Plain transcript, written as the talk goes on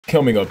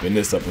Coming up in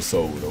this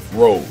episode of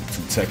Road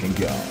to Tekken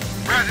God.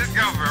 Bro, just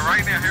go, bro.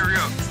 Right now, hurry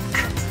up.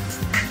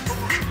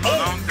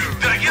 Oh,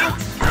 did I get him?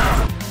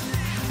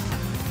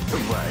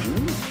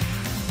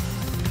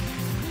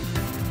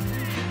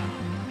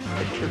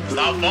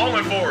 Stop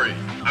falling for it.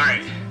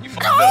 Alright, you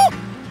fucked up.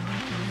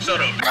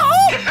 Shut up.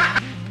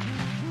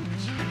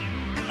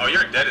 Oh,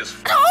 you're dead as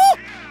f.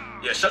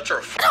 Yeah, shut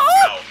your f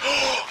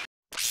mouth.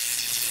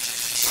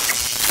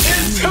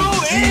 It's too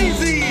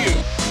easy!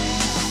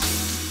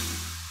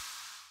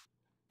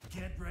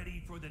 Get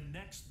ready for the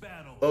next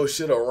battle. Oh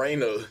shit, a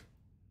Reina.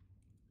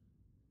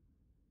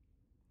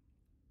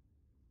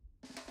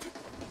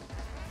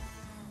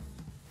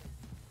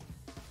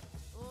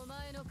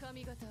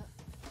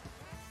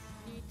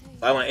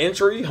 Silent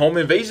entry, home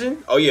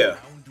invasion? Oh yeah.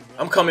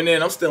 I'm coming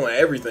in, I'm stealing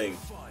everything.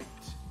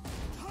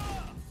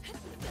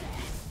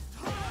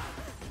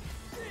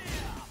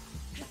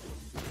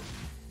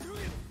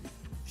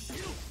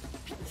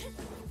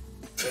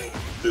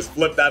 Just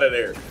flipped out of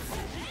there.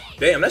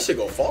 Damn, that shit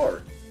go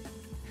far.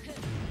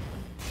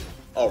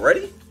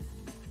 Already?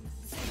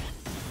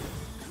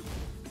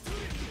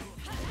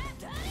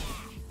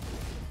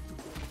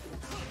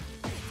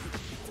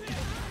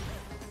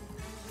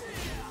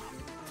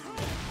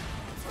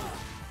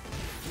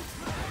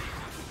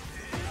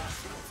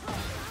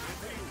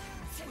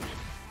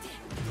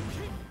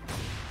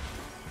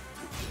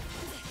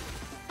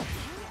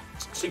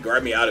 She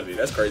grabbed me out of it.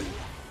 That's crazy.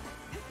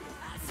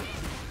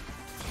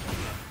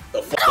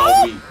 The fuck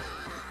off me.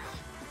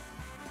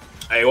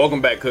 Hey,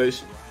 welcome back,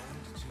 Kush.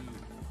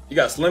 You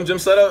got Slim Jim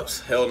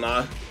setups? Hell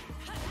nah.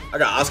 I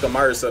got Oscar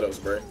Mayer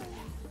setups, bro.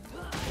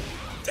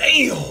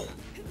 Damn!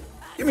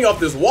 Get me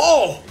off this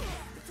wall!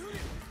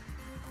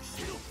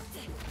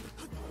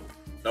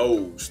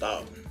 No,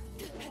 stop.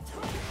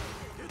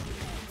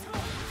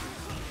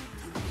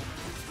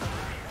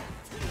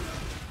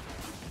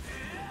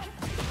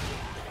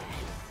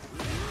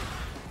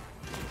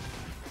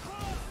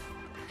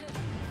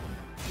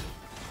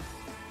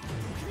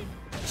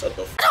 Shut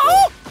the fuck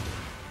up.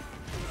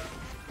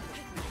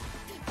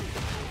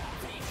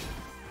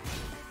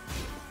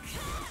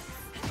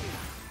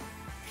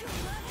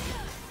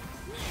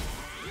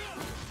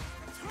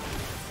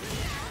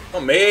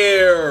 Come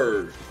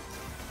here.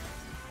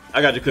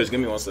 I got you, Kush. Give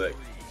me one sec.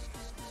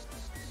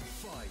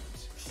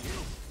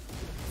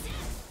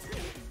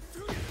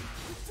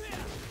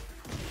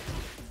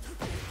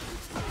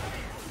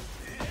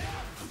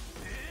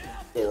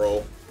 Go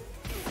roll.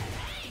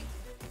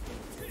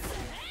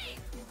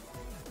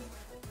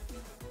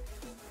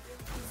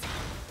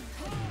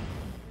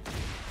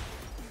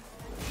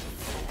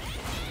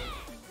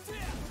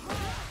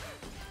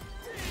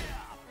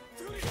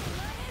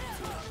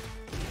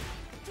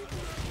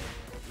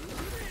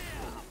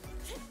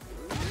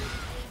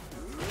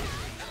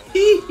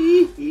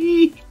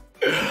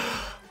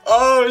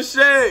 Oh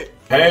shit!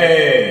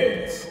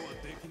 Hands.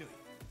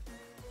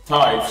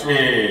 Type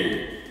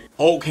shit.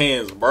 Hulk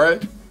hands,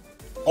 bruh.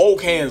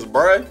 Hulk hands,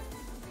 bruh.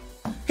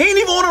 He ain't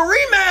even on a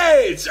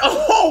rematch!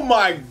 Oh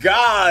my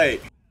god!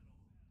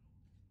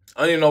 I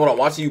don't even know what I'm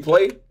watching you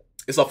play.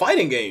 It's a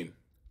fighting game.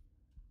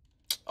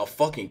 A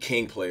fucking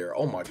king player.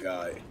 Oh my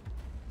god.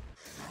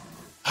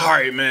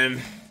 Alright, man.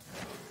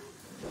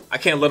 I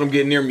can't let him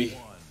get near me.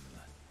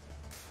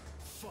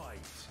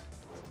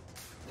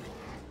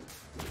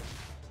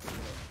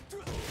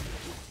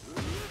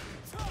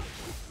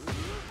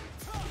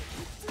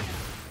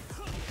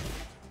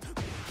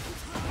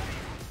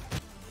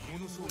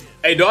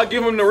 Hey, do I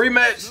give him the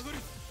rematch?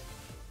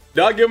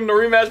 Do I give him the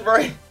rematch,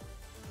 bro?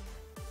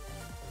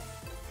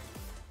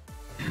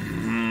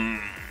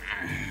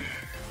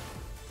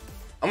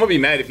 I'm gonna be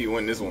mad if he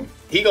win this one.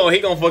 He gonna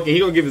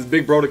give his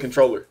big bro the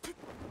controller.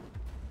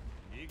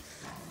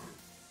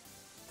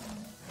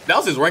 That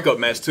was his rank up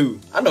match too.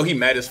 I know he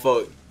mad as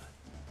fuck.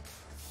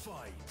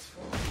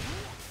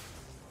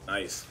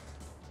 Nice.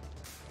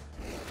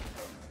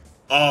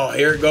 Oh,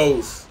 here it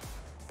goes.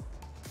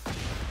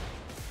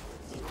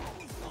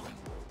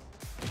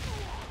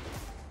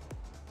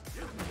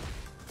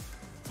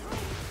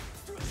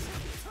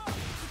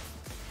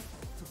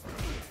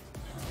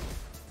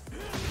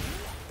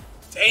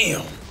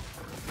 Damn.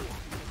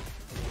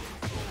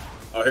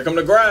 Oh, here come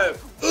the grab.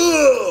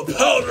 Ugh,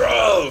 power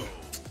drive.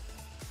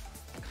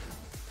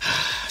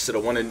 Should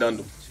have won and done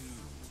them.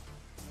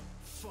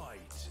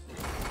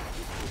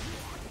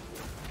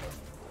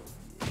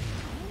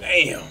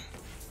 Damn.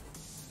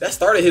 That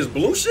started his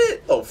blue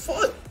shit? Oh,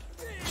 fuck.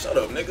 Shut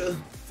up, nigga.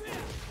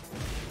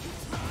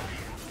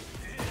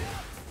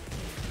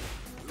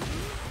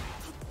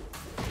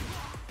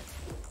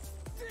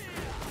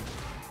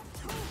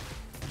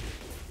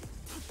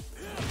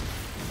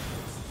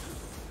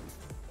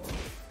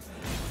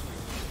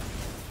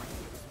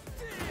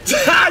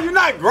 You're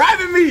not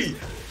grabbing me!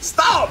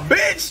 Stop,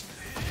 bitch!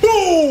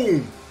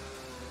 Boom!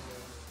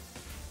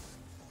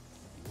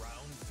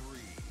 Round 3.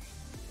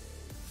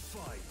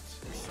 Fight.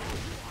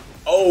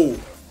 Oh.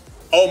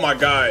 Oh my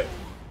god.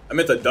 I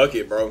meant to duck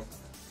it, bro.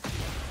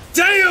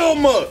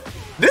 Damn!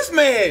 This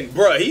man,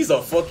 bro, he's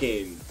a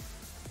fucking...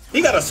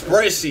 He got a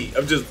spreadsheet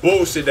of just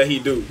bullshit that he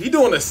do. He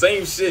doing the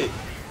same shit.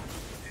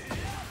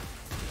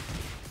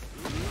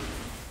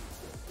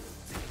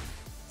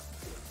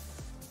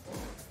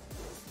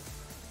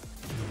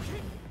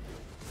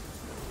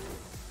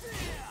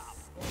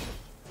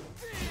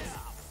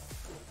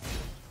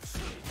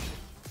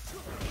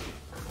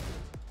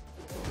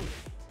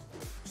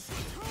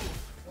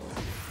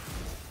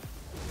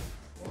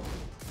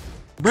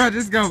 Bro,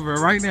 just go,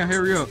 bro. Right now,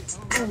 hurry up.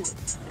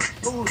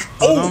 Oh,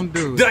 don't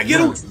do it. Did I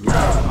get him?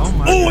 Oh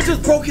my Oh, God. I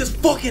just broke his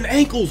fucking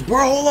ankles, bro.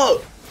 Hold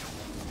up.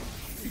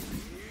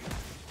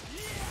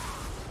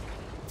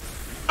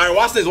 All right,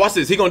 watch this. Watch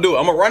this. He gonna do it.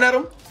 I'm gonna run at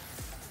him,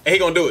 and he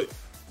gonna do it.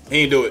 He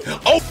ain't do it.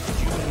 Oh.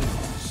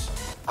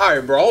 All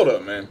right, bro. Hold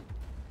up, man.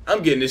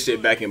 I'm getting this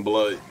shit back in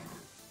blood.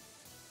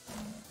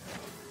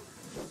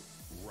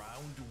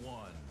 Round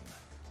one.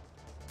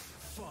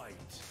 Fight.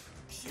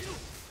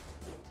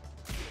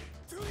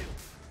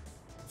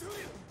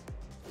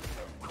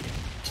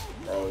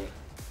 Bro.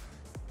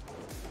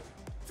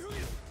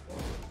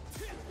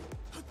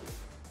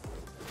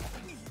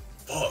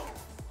 Fuck.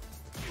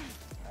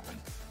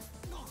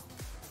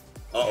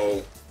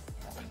 Uh-oh.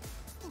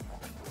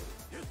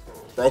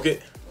 Broke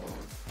it.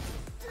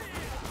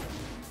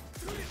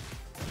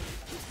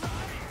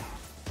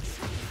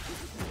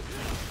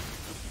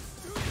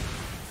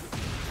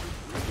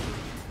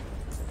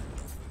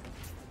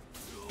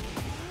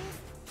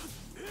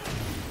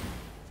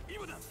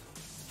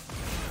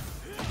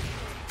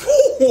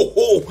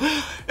 Ooh,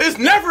 it's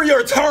never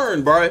your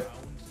turn, bro.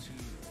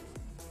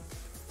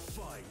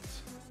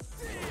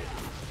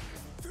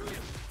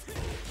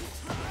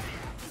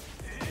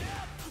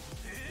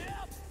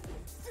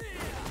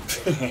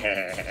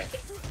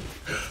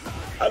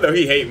 I know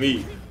he hate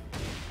me.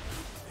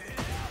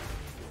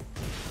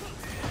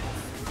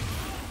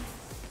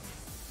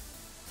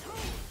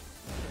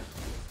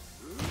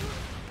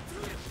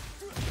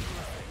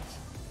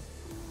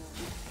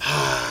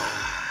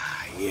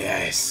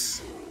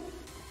 Yes.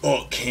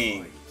 Oh,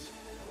 King.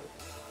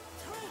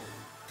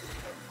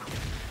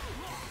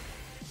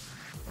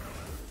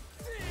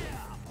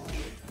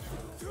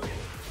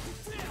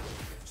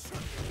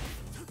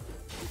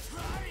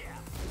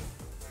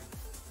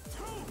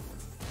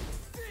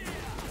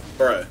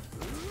 Bruh,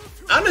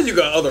 I know you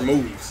got other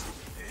moves.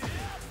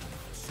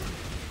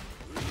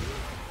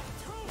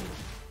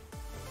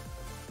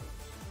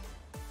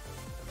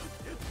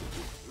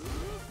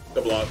 The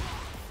block.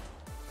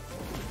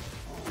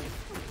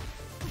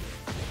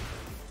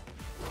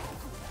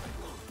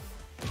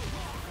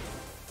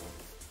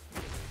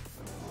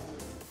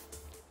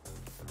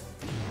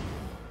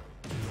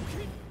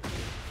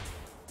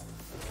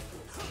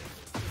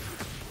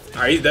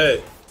 Alright, he's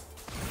dead.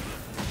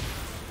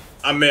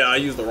 I mean, I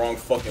used the wrong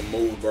fucking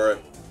move, bro.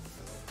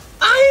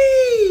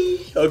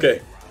 Aye!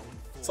 Okay.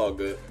 It's all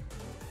good.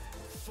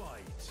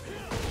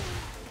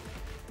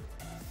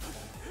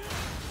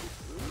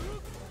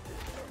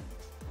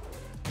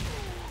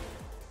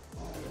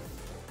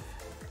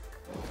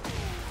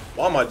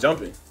 Why am I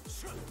jumping?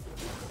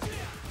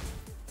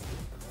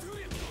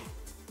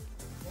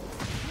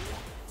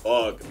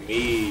 Fuck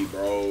me,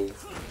 bro.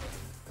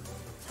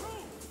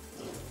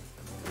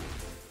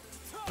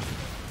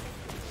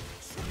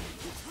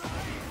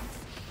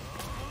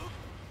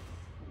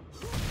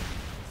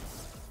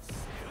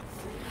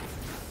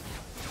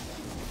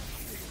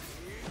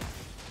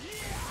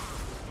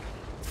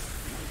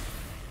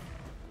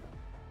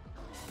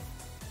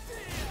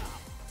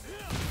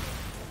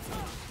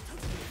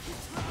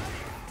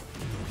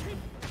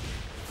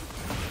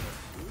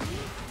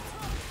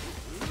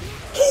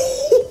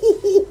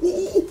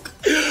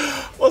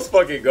 Let's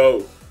fucking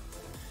go.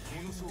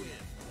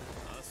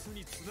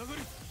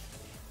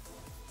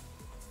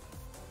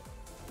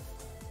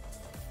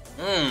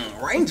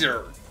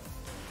 Ranger.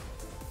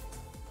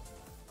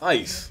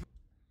 Nice.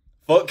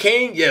 Fuck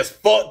King? Yes,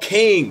 fuck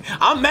King.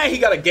 I'm mad he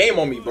got a game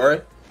on me,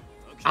 bro.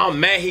 I'm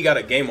mad he got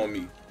a game on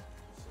me.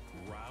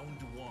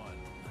 Round one.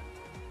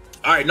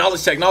 Alright,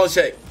 knowledge check, knowledge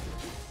check.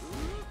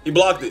 He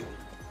blocked it.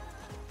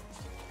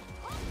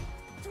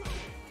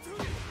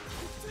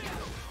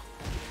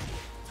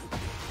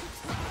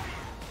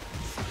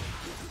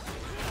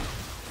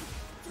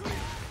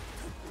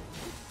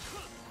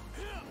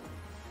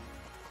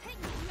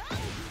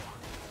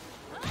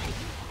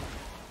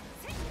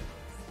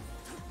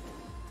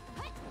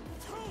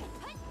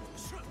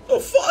 Oh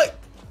fuck!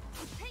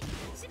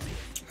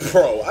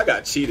 Bro, I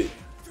got cheated.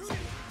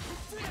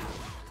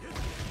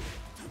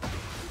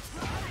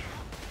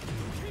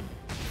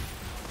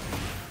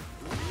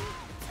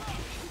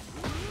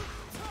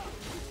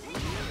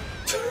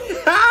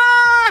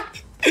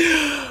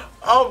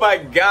 Oh my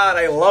god,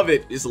 I love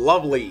it. It's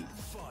lovely.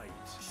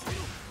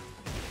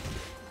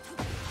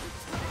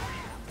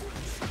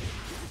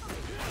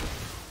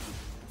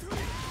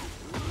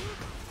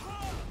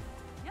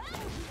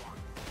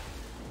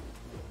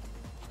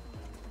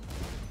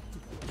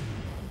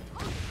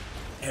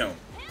 Damn.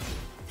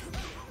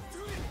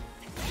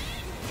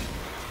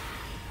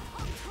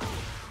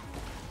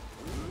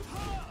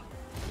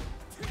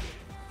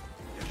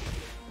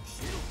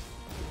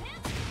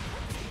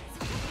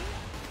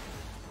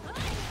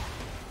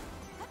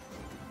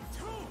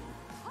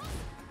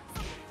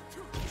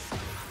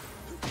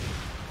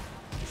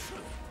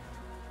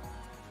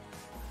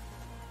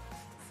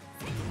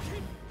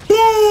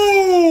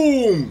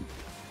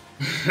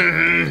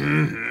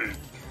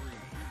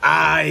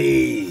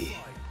 Aye.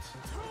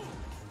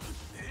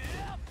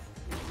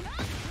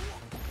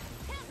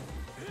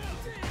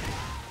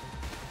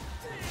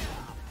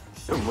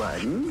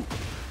 One.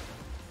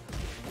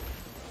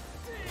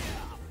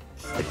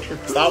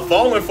 Stop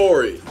falling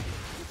for it.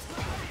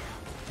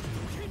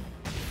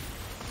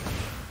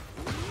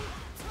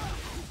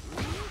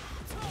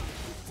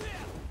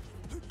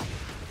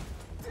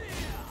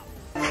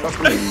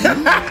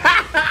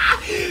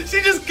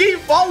 She just keep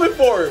falling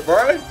for it,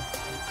 bro.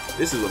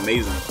 This is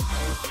amazing.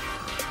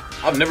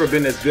 I've never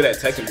been this good at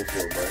Tekken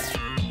before, bro.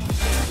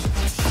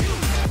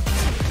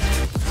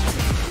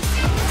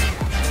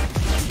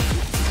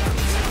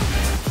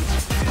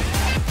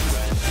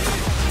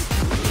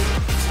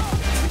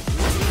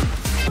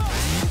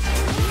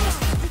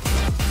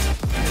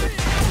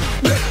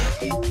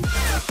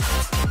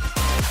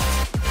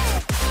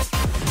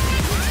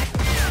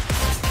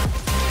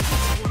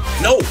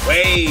 No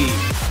way!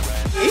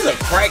 He's a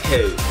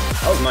crackhead.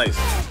 That was nice.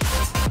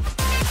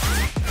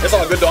 It's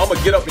all good though. I'm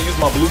gonna get up and use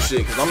my blue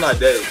shit because I'm not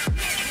dead.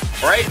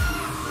 Right?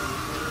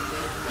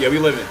 Yeah, we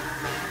living.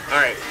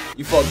 Alright,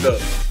 you fucked up.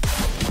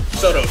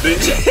 Shut up,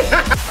 bitch.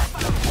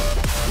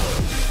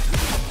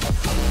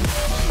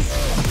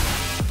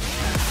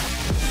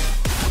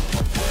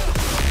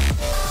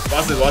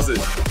 Watch this, watch this.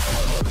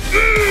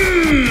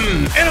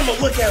 And I'ma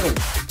look at him.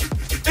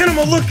 And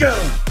I'ma look at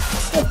him.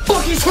 What the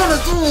fuck you trying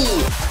to do?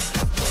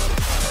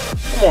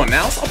 Come on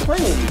now, stop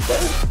playing with me, bro.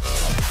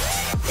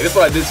 Hey, that's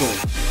what I did to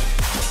him.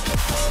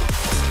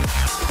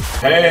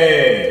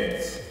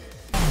 Heads.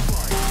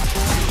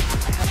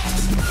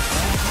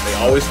 They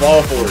always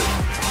fall for it.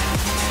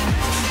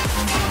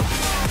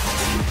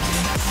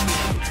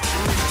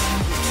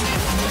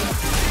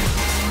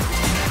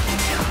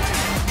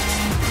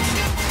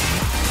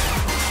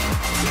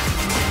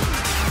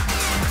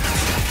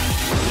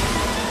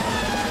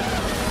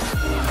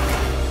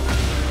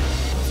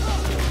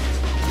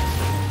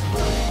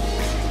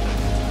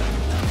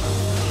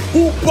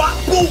 Boop, bop,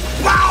 boop,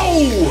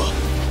 bow!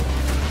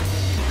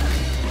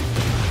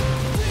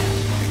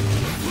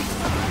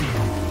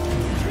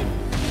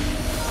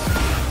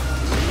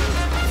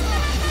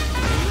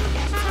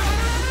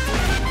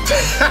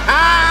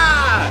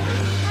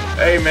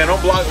 Hey man,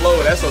 don't block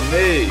low, that's a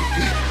mid.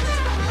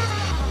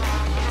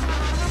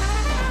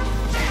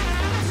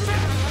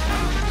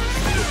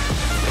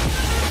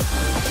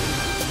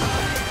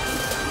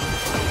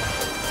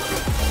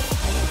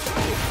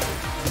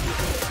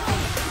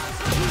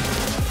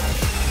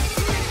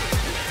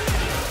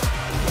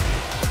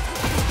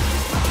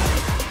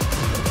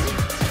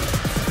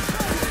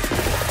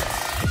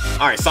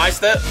 Alright,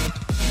 sidestep.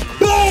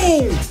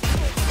 Boom!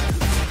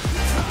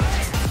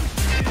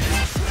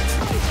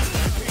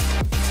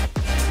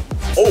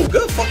 Oh,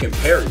 good fucking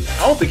parry.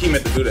 I don't think he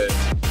meant to do that.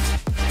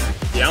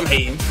 Yeah, I'm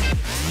hating.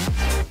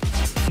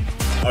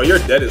 Oh, you're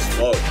dead as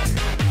fuck.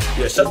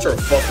 Yeah, shut your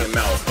fucking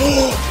mouth.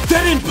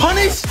 Dead and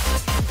punished?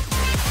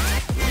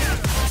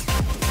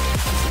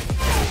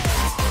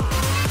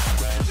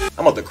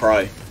 I'm about to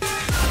cry.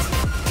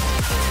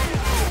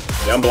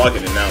 Yeah, I'm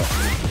blocking it now.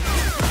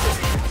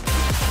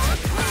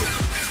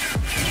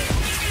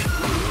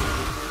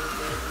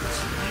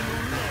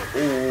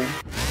 Ooh.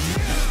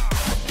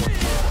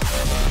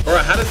 Bro,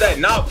 how does that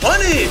not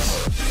punish?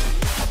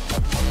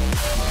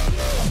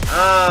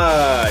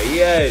 Ah,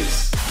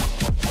 yes.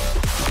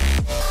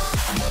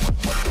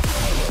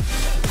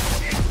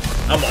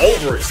 I'm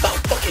over it. Stop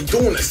fucking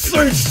doing the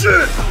same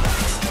shit.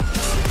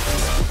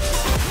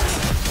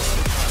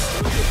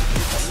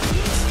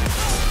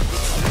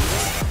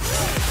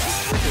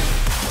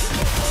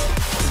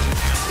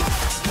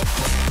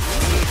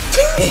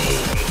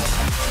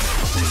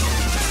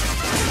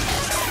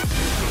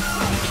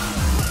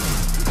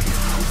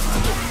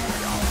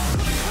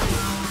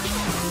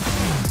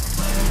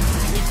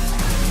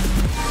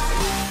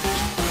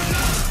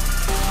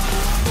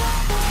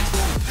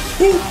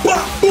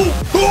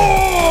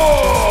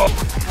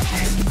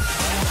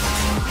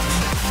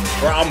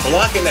 Bro, I'm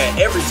blocking that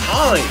every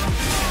time.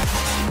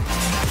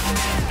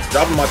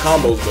 Dropping my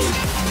combos though.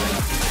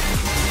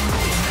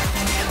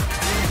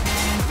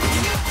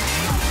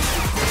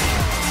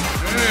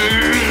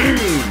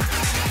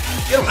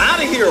 Get him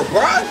out of here,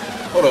 bro.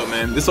 Hold up,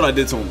 man. This is what I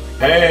did to him.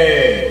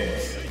 Hey.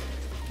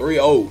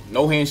 3-0.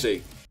 No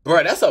handshake.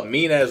 Bro, that's a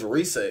mean ass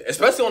reset.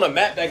 Especially on a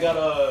map that got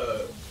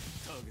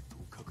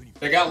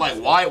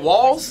like wide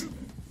walls.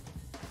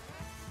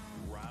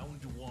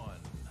 Round one.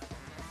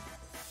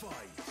 Fight.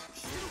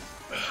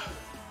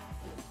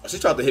 Oh, she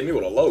tried to hit me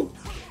with a low.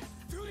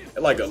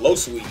 Like a low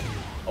sweep.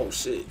 Oh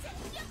shit.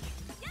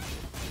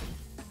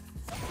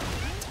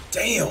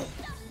 Damn.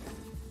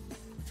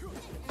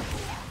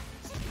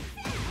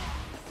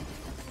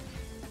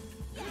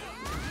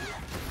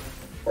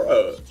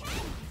 Bruh.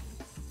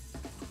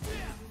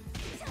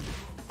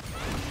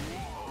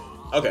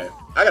 Okay,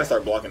 I gotta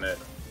start blocking that.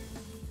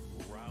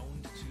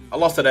 I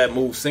lost to that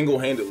move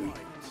single-handedly.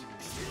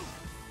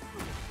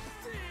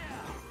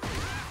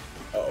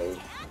 Uh-oh.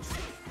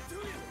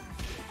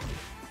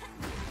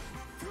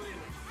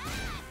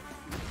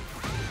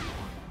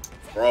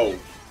 Bro,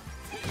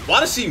 why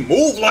does she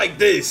move like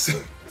this?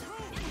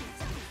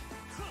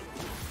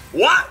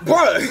 What,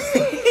 bro?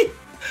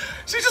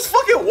 She's just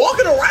fucking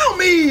walking around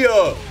me.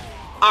 All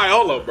right,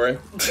 hold up, bro.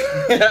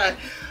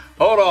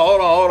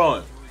 Hold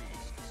on.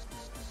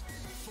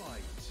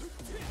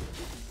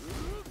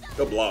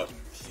 Good block.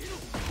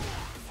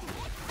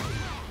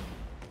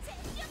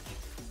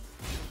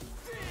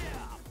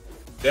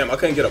 Damn, I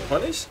couldn't get a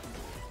punish?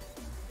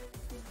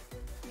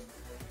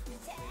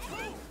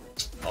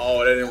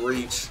 Oh, that didn't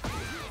reach.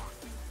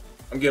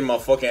 I'm getting my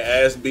fucking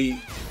ass beat.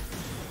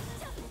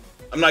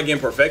 I'm not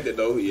getting perfected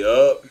though.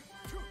 Yup.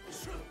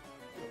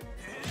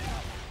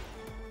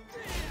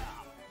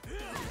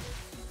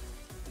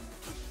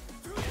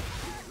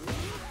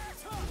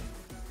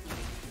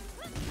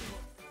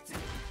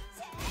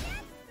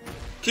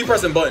 Keep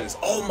pressing buttons.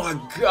 Oh my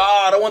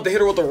god, I want to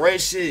hit her with the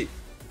red shit.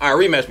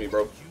 Alright, rematch me,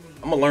 bro.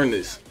 I'm gonna learn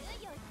this.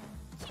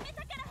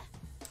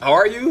 How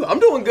are you? I'm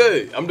doing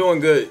good. I'm doing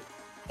good.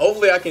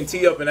 Hopefully I can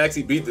tee up and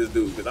actually beat this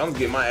dude, because I'm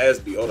getting my ass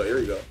beat. Hold on, here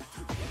we go.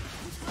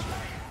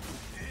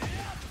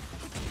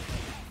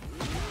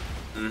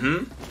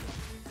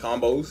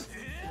 Combos.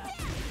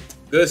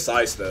 Good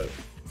side step.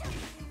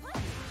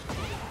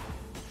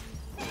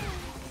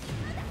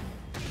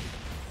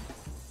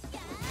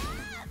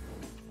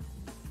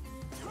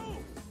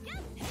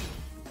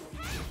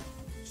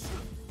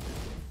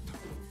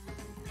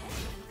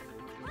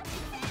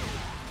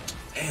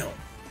 Damn.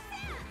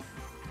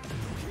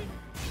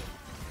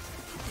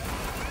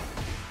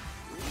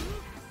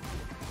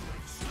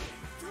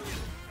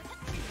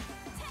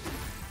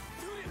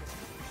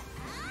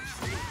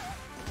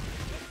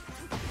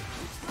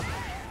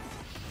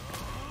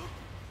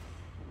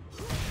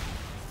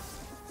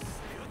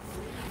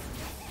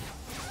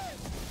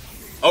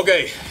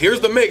 Okay,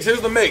 here's the mix. Here's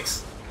the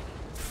mix.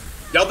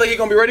 Y'all think he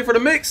gonna be ready for the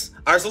mix?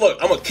 All right, so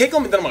look, I'm gonna kick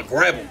him and then I'm gonna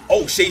grab him.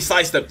 Oh, shit, he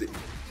sidestepped it.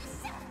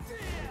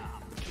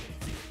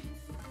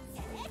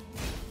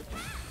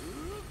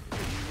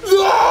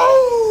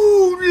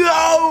 No!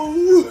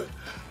 No!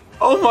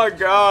 Oh my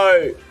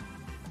god.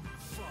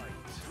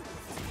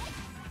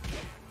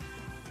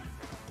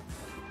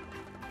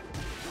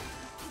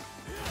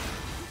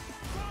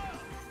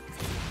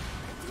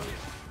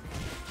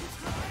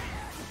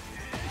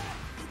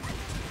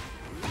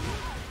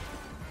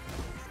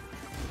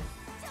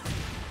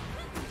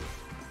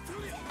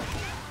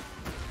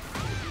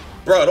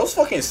 Bro, those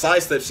fucking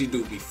side steps she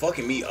do be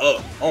fucking me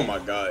up. Oh my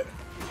god.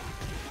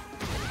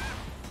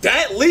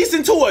 That leads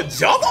into a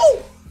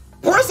juggle?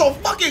 Press a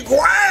fucking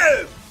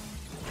grab.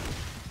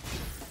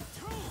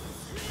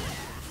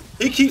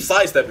 He keeps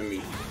sidestepping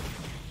me.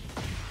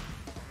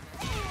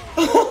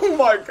 Oh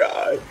my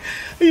god.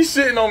 He's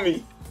shitting on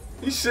me.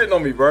 He's shitting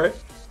on me, bro.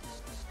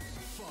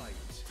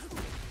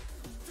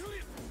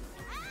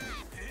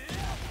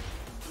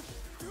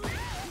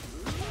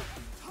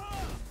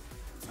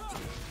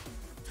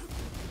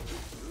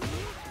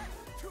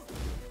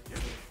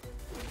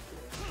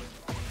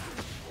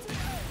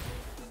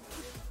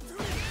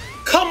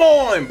 Come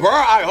on, bro.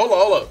 All right, hold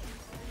up.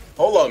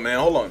 Hold up, man.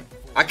 Hold on.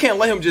 I can't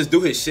let him just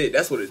do his shit.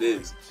 That's what it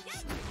is.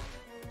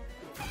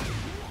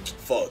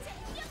 Fuck.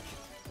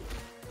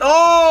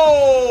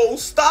 No,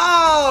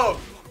 stop.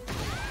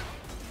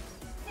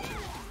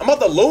 I'm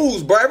about to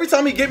lose, bro. Every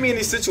time he get me in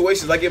these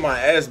situations, I get my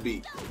ass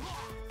beat.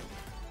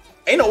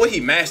 Ain't no way he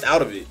mashed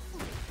out of it.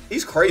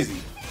 He's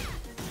crazy.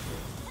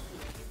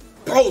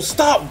 Bro,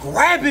 stop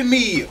grabbing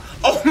me.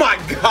 Oh my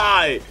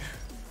god.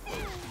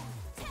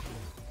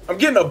 I'm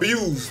getting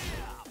abused.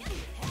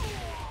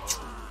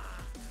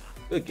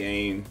 Good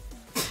game.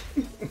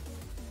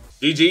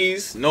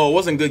 GG's? No, it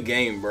wasn't a good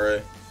game,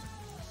 bruh.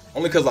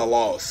 Only because I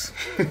lost.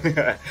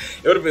 It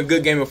would have been a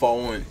good game if I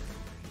won.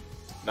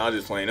 Nah, I'm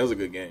just playing. It was a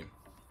good game.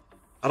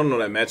 I don't know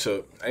that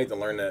matchup. I need to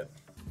learn that.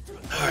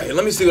 Alright,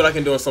 let me see what I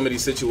can do in some of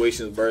these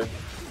situations, bruh.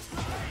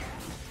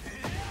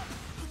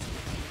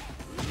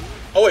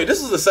 Oh, wait,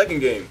 this is the second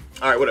game.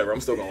 Alright, whatever.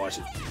 I'm still gonna watch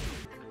it.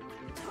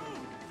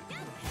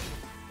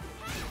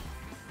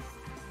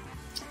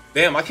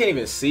 Damn, I can't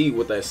even see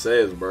what that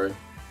says, bruh.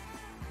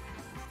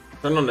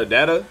 Turn on the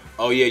data.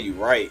 Oh yeah, you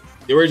right.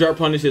 The rage art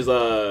punish is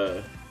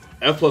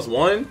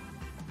F+1.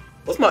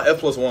 What's my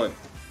F+1?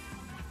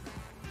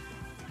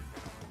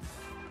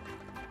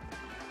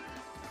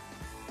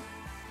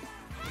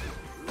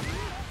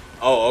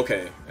 Oh,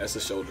 okay. That's the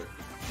shoulder.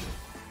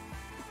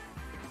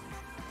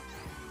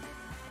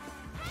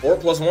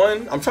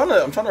 4+1. I'm trying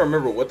to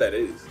remember what that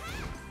is.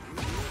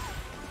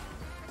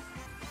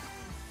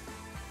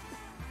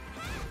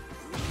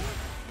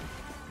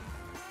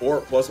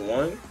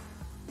 +1.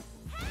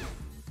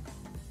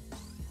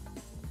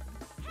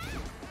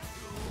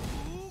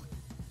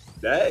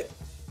 That?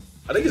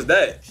 I think it's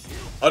that.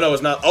 Oh no,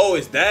 it's not. Oh,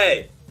 it's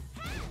that.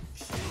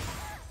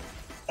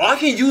 Oh, I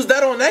can use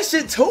that on that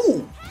shit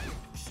too.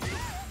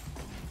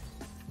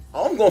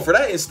 Oh, I'm going for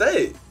that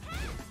instead.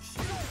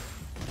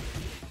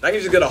 I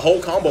can just get a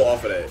whole combo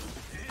off of that.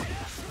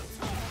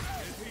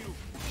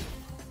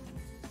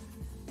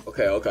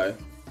 Okay.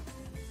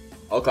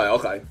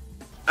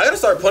 I gotta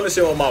start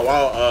punishing with my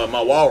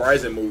wild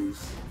rising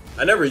moves.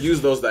 I never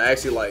used those to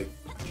actually like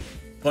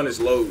punish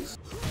lows.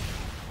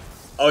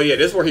 Oh yeah,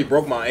 this is where he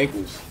broke my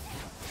ankles.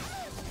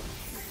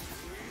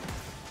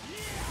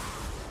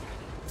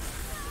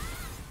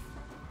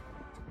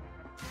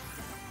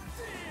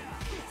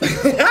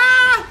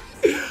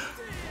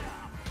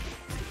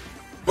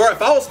 Bro,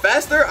 if I was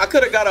faster, I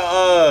could have got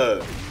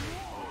a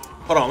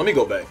hold on, let me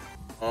go back.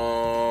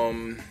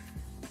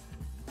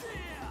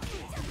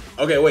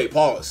 Okay, wait,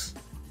 pause.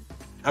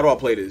 How do I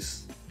play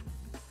this?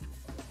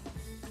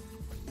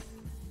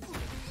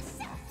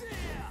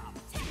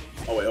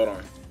 Oh wait, hold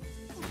on.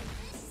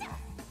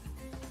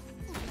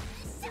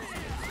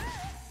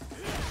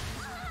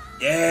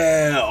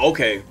 Yeah,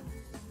 okay.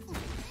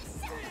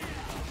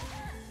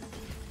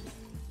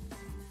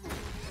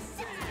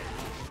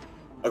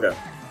 Okay.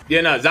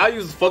 Yeah, nah,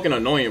 Zayu's fucking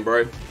annoying,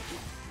 bro.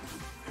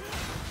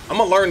 I'm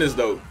gonna learn this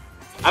though.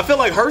 I feel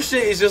like her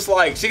shit is just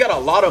like, she got a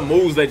lot of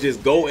moves that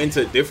just go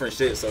into different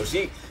shit. So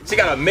she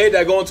got a mid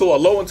that go into a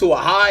low into a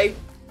high.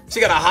 She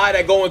got a high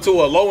that go into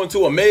a low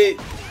into a mid.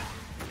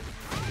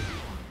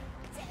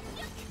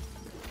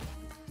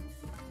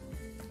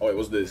 Oh wait,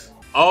 what's this?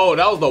 Oh,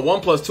 that was the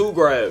 1+2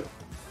 grab.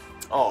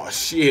 Oh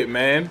shit,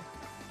 man.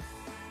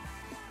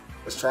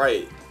 Let's try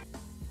it.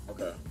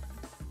 Okay.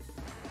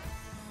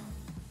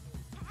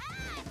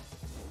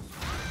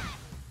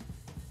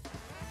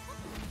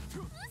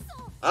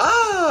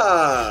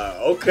 Ah,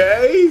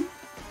 okay.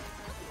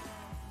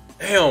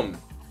 Damn.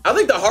 I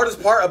think the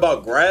hardest part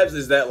about grabs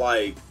is that,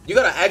 like, you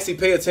gotta actually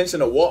pay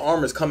attention to what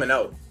armor is coming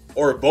out,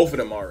 or if both of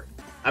them are.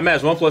 I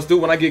match 1+2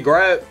 when I get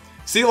grabbed.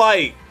 See,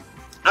 like,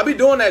 I be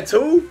doing that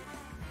too,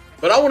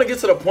 but I want to get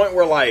to the point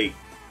where, like,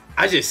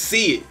 I just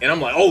see it and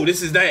I'm like, oh,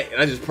 this is that, and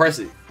I just press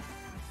it.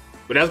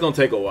 But that's gonna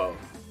take a while.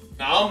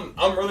 Now,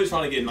 I'm really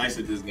trying to get nice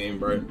at this game,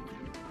 bro.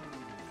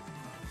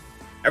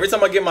 Every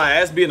time I get my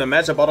ass beat in a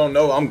matchup, I don't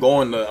know. I'm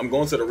going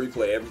to the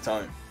replay every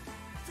time.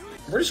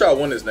 I'm pretty sure I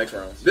won this next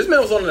round. This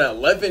man was on an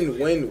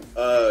 11-win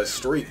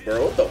streak,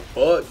 bro. What the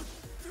fuck?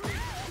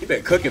 He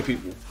been cooking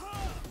people.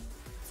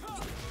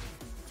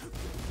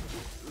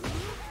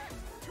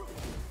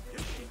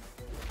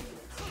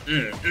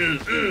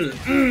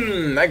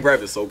 That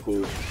grab is so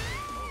cool.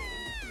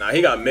 Nah,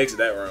 he got mixed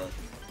that round.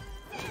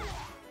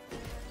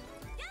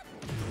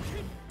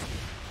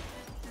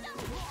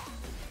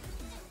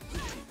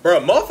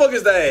 Bro,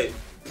 motherfuckers that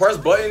press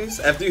buttons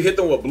after you hit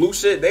them with blue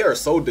shit, they are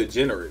so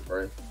degenerate,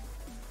 bro.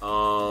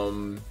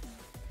 Oh,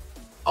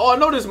 I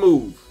know this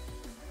move.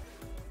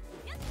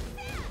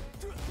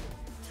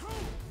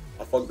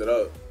 I fucked it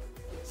up.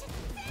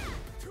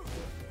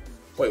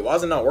 Wait, why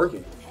is it not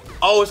working?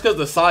 Oh, it's because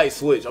the side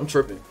switch. I'm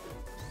tripping.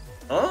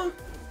 Huh?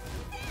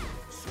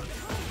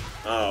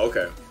 Oh,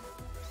 okay.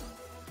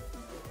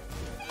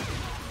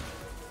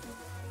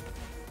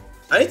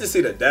 I need to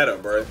see the data,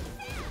 bro.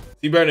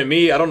 You better than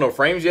me. I don't know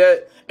frames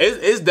yet.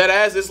 It's dead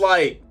ass. It's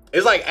like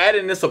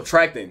adding and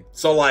subtracting.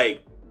 So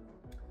like,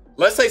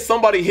 let's say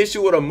somebody hits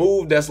you with a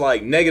move that's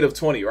like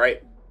 -20,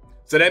 right?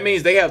 So that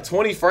means they have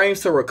 20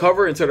 frames to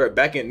recover until they're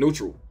back in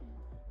neutral.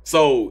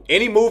 So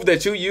any move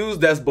that you use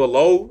that's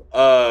below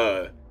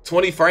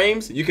 20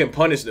 frames, you can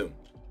punish them.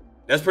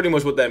 That's pretty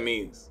much what that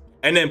means.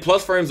 And then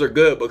plus frames are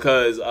good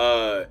because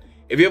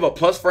if you have a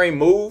plus frame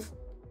move,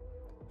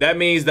 that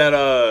means that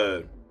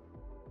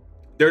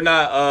they're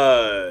not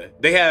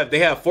they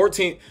have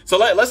 14. So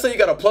let's say you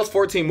got a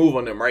 +14 move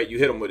on them, right? You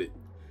hit them with it.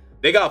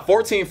 They got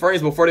 14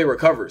 frames before they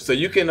recover. So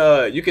you can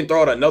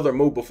throw out another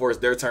move before it's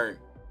their turn.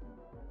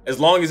 As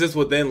long as it's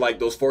within like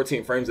those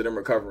 14 frames of them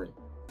recovering.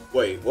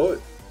 Wait, what?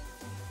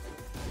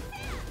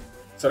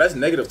 So that's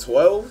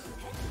 -12?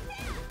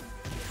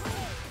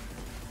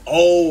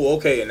 Oh,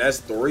 okay, and that's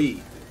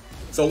 3.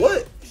 So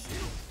what?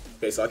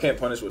 Okay, so I can't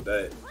punish with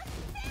that.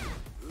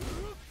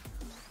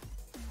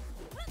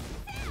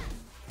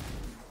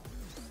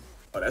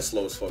 Oh, that's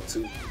slow as fuck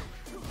too.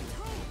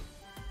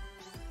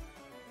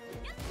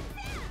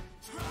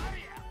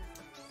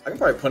 I can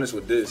probably punish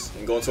with this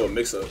and go into a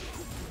mix-up.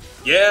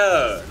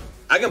 Yeah,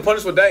 I can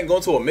punish with that and go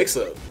into a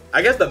mix-up.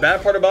 I guess the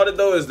bad part about it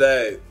though is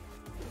that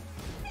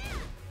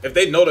if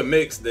they know the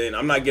mix, then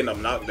I'm not getting a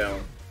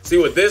knockdown. See,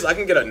 with this, I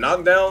can get a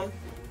knockdown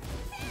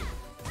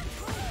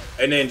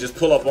and then just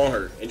pull up on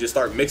her and just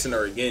start mixing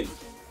her again.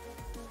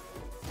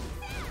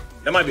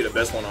 That might be the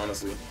best one,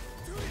 honestly.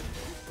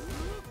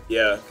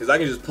 Yeah, because I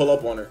can just pull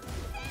up on her.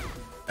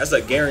 That's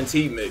a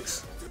guaranteed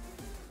mix.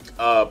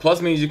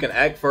 Plus means you can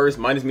act first.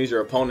 Minus means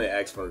your opponent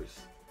acts first.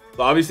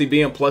 So obviously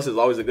being plus is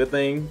always a good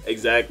thing.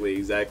 Exactly,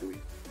 exactly.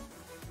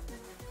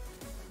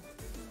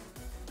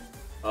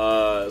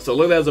 So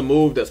look, there's a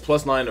move that's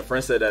 +9. A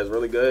friend said that's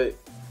really good.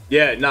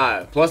 Yeah,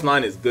 nah,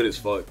 +9 is good as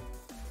fuck.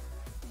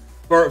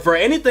 For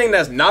anything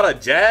that's not a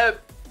jab,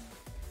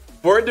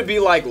 for it to be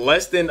like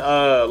less than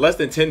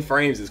 10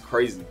 frames is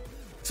crazy.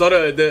 So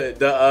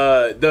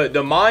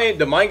the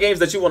mind games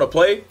that you want to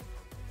play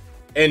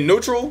in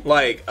neutral,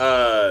 like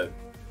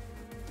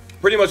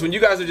pretty much when you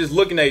guys are just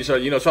looking at each other,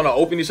 you know, trying to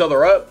open each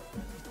other up,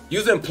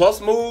 using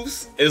plus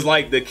moves is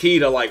like the key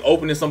to like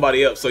opening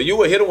somebody up. So you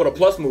would hit them with a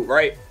plus move,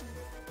 right?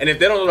 And if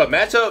they don't know the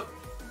matchup,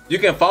 You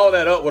can follow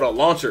that up with a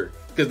launcher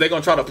because they're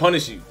gonna try to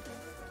punish you,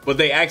 but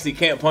they actually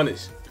can't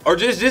punish. Or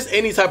just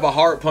any type of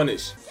hard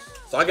punish.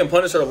 So I can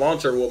punish her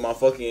launcher with my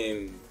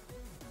fucking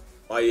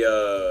what's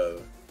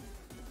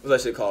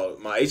that shit called?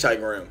 My HI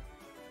gram.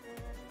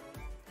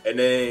 And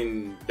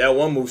then that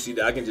one move sheet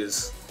that I can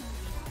just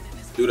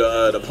do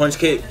the punch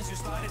kick.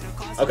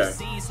 Okay.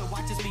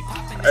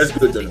 That's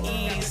good to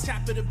know.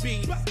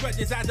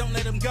 I don't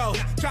let him go.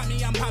 Try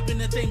me, I'm popping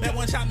the thing. That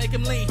one shot make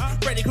him lean.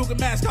 Freddy Krueger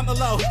mask on the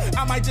low.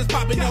 I might just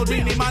pop it, no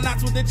dream. Need my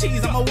knots with the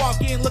cheese. I'ma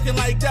walk in looking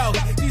like dough.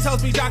 These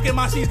hoes be jocking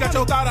my seats. Got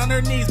your thought on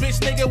her knees. Bitch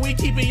nigga, we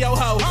keeping yo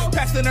ho.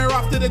 Passing her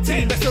off to the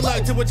team. Best of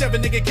luck to whichever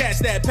nigga catch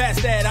that.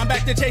 Past that. I'm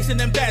back to chasing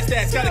them fast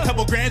stats. Got a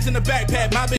couple grams in the backpack. My bitch